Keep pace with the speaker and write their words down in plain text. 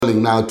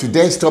rolling. Now,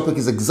 today's topic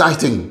is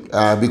exciting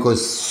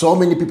because so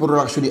many people don't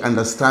actually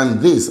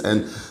understand this,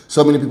 and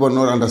so many people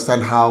don't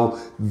understand how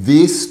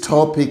this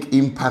topic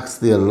impacts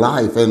their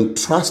life. And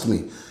trust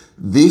me,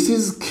 this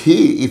is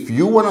key. If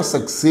you want to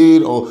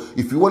succeed or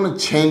if you want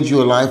to change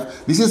your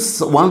life, this is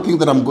one thing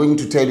that I'm going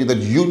to tell you that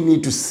you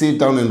need to sit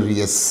down and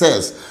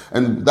reassess.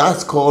 And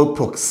that's called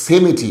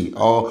proximity,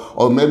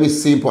 or maybe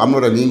simple. I'm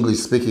not an English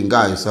speaking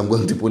guy, so I'm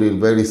going to put it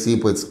very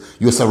simple. It's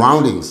your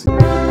surroundings.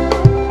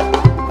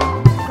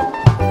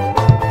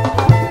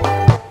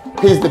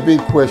 Here's the big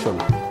question.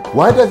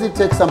 Why does it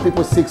take some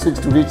people 6 weeks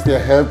to reach their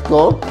health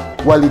goal,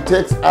 while it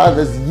takes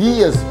others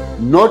years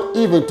not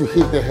even to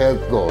hit their health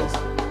goals?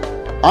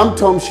 I'm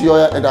Tom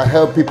Shioya, and I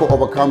help people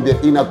overcome their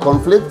inner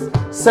conflicts,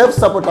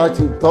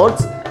 self-sabotaging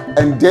thoughts,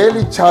 and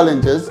daily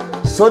challenges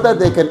so that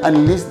they can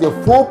unleash their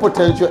full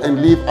potential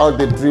and live out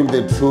the dream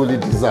they truly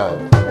deserve.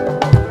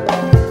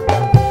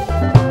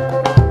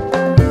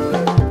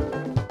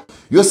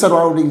 Your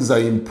surroundings are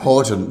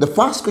important. The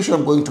first question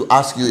I'm going to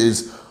ask you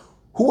is,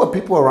 who are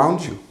people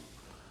around you?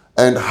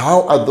 And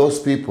how are those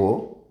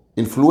people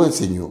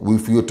influencing you?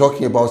 If you're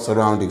talking about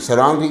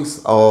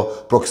surroundings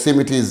or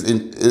proximities,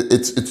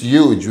 it's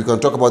huge. We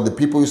can talk about the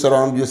people you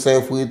surround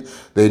yourself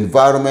with, the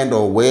environment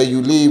or where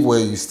you live, where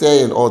you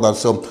stay, and all that.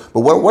 So,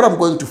 but what I'm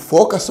going to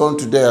focus on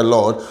today a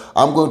lot,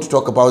 I'm going to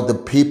talk about the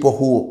people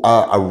who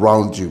are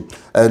around you,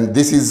 and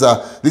this is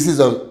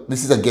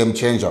a game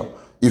changer.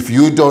 If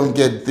you don't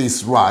get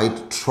this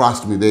right,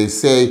 trust me, they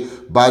say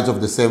birds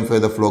of the same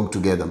feather flock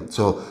together.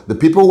 So the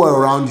people who are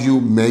around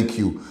you make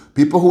you.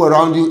 People who are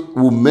around you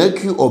will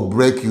make you or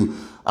break you.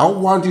 I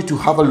want you to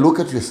have a look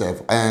at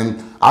yourself,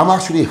 and I'm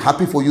actually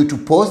happy for you to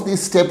pause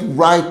this step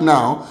right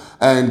now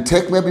and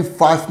take maybe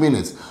 5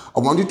 minutes.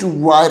 I want you to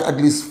write at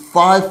least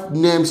 5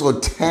 names or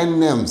 10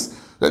 names.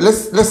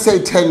 Let's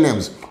say 10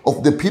 names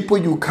of the people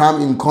you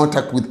come in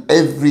contact with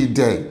every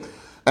day.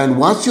 And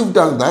once you've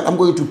done that, I'm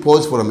going to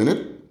pause for a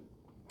minute.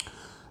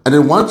 And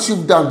then once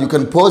you've done, you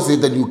can pause it,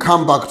 then you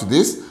come back to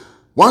this.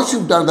 Once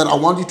you've done that, I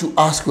want you to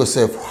ask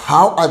yourself,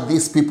 how are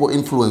these people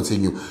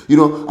influencing you? You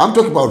know, I'm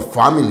talking about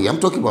family, I'm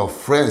talking about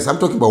friends, I'm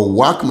talking about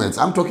workmates,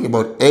 I'm talking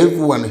about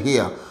everyone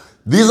here.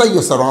 These are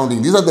your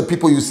surroundings. These are the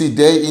people you see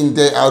day in,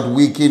 day out,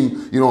 week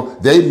in. You know,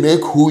 they make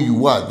who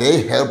you are.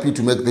 They help you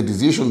to make the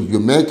decisions you're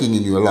making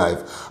in your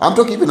life. I'm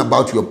talking even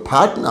about your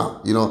partner.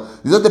 You know,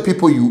 these are the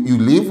people you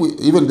live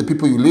with, even the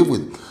people you live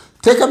with.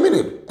 Take a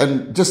minute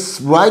and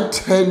just write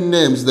 10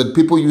 names that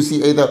people you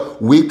see either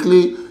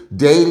weekly,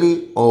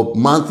 daily, or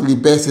monthly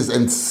basis,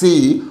 and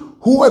see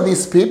who are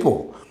these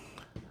people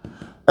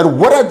and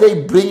what are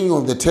they bringing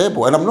on the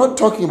table. And I'm not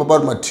talking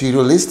about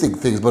materialistic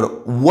things,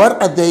 but what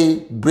are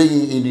they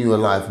bringing in your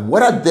life?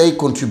 What are they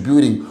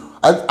contributing?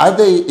 Are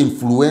they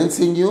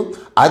influencing you?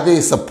 Are they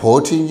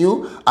supporting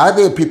you? Are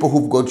they people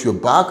who've got your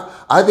back?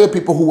 Are they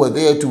people who are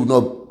there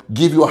to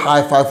give you a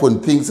high five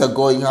when things are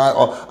going high?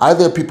 Or are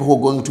there people who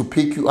are going to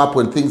pick you up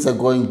when things are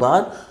going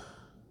bad?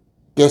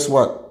 Guess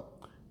what?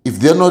 If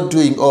they're not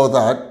doing all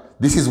that,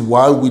 this is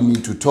why we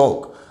need to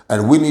talk.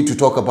 And we need to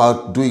talk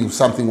about doing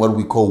something what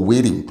we call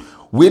weeding.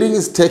 Weeding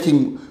is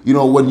taking,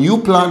 when you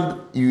plant,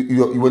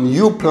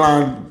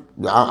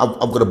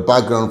 I've got a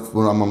background,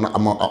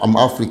 I'm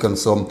African,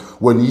 so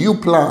when you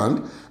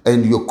plant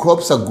and your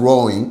crops are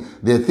growing,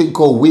 they're a thing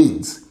called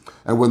weeds.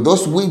 And when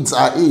those weeds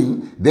are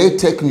in, they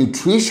take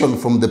nutrition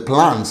from the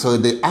plant, so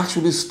they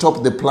actually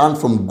stop the plant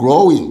from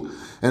growing.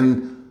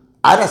 And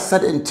at a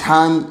certain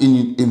time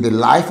in the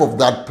life of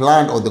that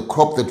plant or the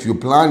crop that you're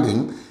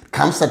planting,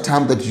 comes a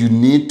time that you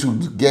need to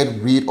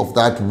get rid of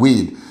that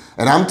weed.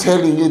 And I'm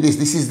telling you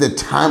this is the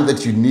time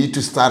that you need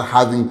to start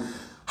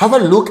have a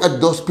look at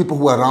those people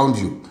who are around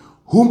you.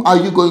 Whom are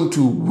you going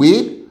to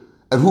weed,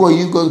 and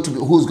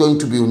who's going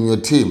to be on your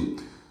team?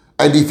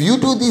 And if you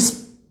do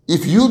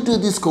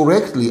this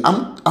correctly,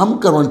 I'm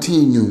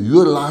guaranteeing you,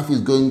 your life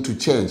is going to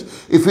change.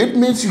 If it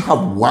means you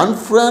have one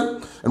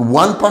friend and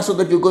one person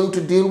that you're going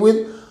to deal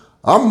with,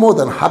 I'm more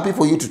than happy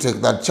for you to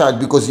take that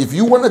charge, because if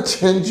you want to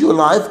change your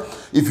life,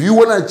 if you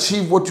want to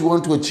achieve what you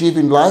want to achieve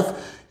in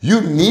life, you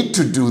need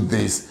to do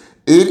this.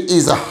 It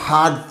is a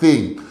hard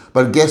thing,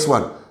 but guess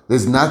what?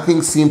 There's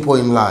nothing simple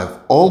in life.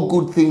 All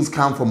good things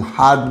come from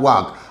hard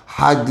work,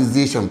 hard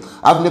decision.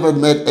 I've never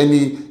made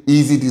any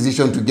easy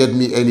decision to get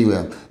me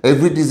anywhere.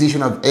 Every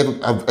decision I've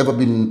ever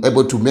been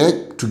able to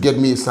make to get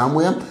me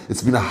somewhere,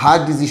 it's been a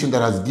hard decision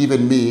that has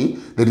given me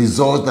the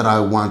results that I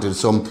wanted.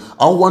 So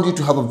I want you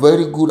to have a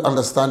very good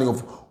understanding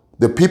of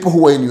the people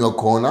who are in your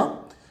corner.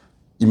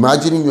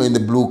 Imagining you're in the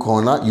blue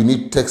corner, you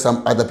need to take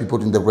some other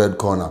people in the red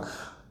corner.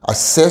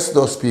 Assess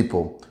those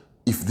people.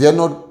 If they're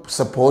not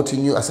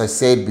supporting you, as I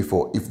said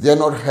before, if they're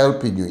not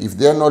helping you, if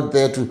they're not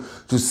there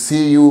to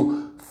see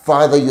you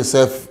further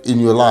yourself in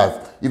your life,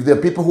 if there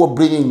are people who are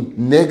bringing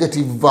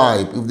negative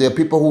vibe, if there are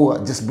people who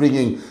are just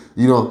bringing,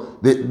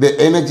 the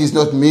energy is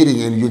not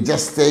meeting and you're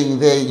just staying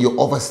there, you're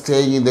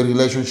overstaying in the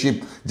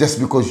relationship just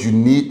because you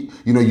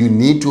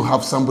need to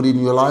have somebody in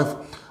your life,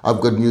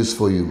 I've got news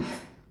for you.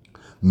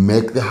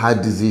 Make the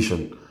hard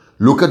decision.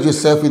 Look at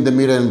yourself in the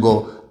mirror and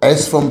go,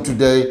 as from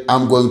today,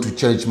 I'm going to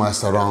change my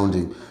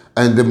surrounding.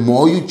 And the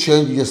more you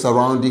change your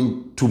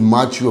surrounding to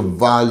match your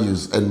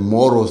values and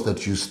morals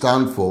that you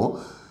stand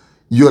for,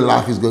 your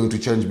life is going to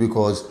change,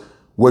 because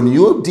when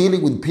you're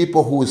dealing with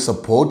people who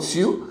support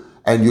you,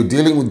 and you're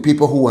dealing with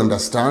people who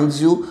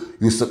understands you,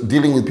 you're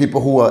dealing with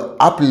people who are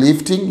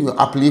uplifting, you're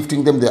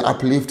uplifting them, they're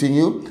uplifting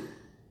you,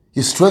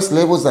 your stress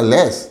levels are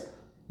less.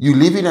 You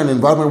live in an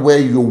environment where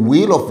your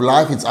wheel of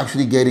life is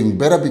actually getting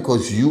better,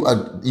 because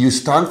you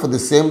stand for the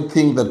same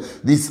thing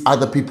that these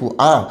other people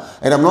are.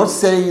 And I'm not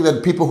saying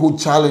that people who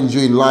challenge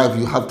you in life,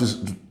 you have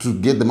to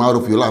get them out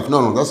of your life.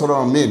 No, that's what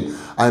I mean.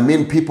 I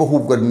mean people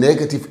who've got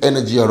negative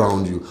energy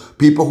around you,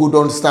 people who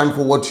don't stand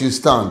for what you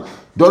stand.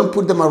 Don't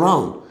put them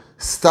around.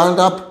 Stand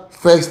up,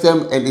 face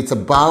them, and it's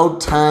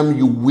about time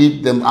you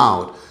weed them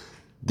out.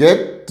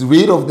 Get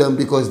rid of them,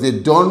 because they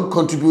don't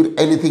contribute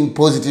anything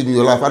positive in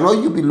your life. I know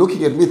you'll be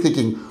looking at me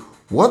thinking,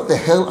 what the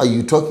hell are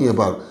you talking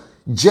about?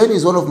 Jen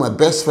is one of my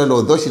best friends,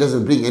 although she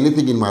doesn't bring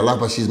anything in my life,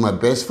 but she's my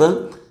best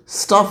friend.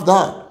 Stop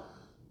that.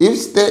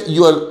 If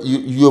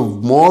your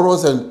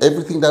morals and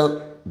everything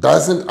that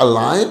doesn't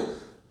align,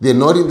 they're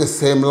not in the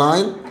same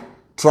line,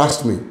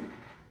 trust me.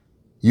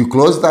 You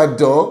close that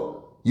door,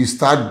 you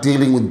start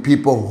dealing with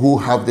people who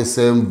have the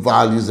same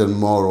values and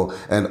moral,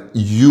 and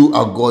you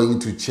are going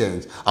to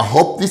change. I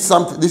hope this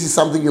is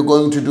something you're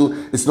going to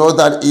do. It's not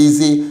that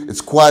easy. It's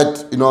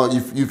quite,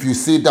 if you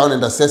sit down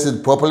and assess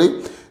it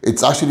properly,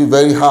 it's actually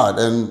very hard.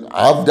 And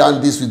I've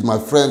done this with my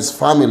friends,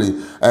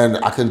 family, and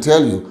I can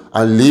tell you,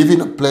 I live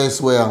in a place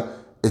where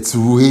it's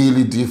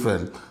really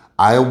different.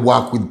 I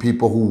work with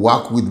people who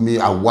work with me.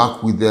 I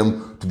work with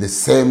them to the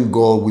same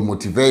goal. We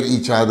motivate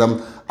each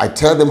other. I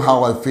tell them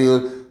how I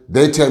feel.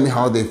 They tell me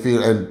how they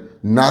feel, and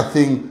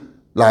nothing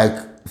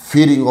like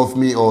feeding off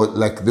me or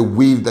like the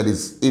weed that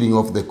is eating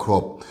off the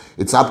crop.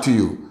 It's up to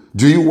you.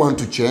 Do you want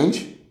to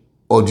change,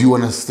 or do you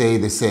want to stay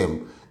the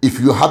same? If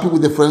you're happy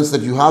with the friends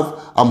that you have,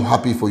 I'm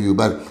happy for you.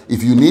 But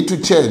if you need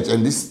to change,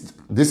 and this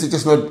is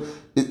just not,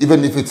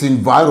 even if it's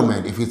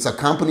environment, if it's a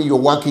company you're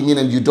working in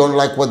and you don't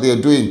like what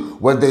they're doing,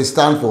 what they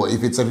stand for,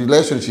 if it's a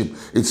relationship,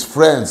 it's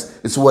friends,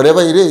 it's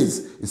whatever it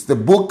is, it's the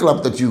book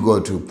club that you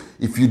go to.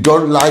 If you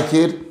don't like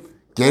it,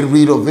 get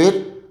rid of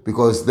it,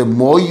 because the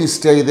more you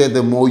stay there,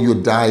 the more you're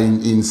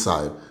dying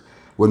inside.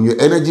 When your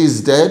energy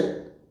is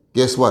dead,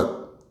 guess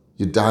what?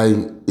 You're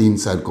dying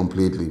inside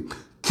completely.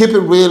 Keep it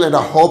real, and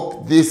I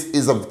hope this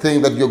is a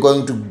thing that you're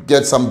going to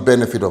get some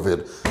benefit of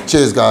it.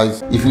 Cheers,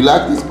 guys. If you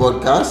like this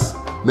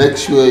podcast, make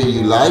sure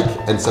you like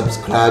and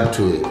subscribe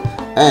to it,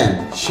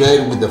 and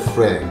share it with a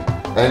friend.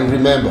 And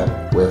remember,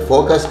 where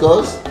focus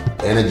goes,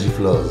 energy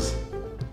flows.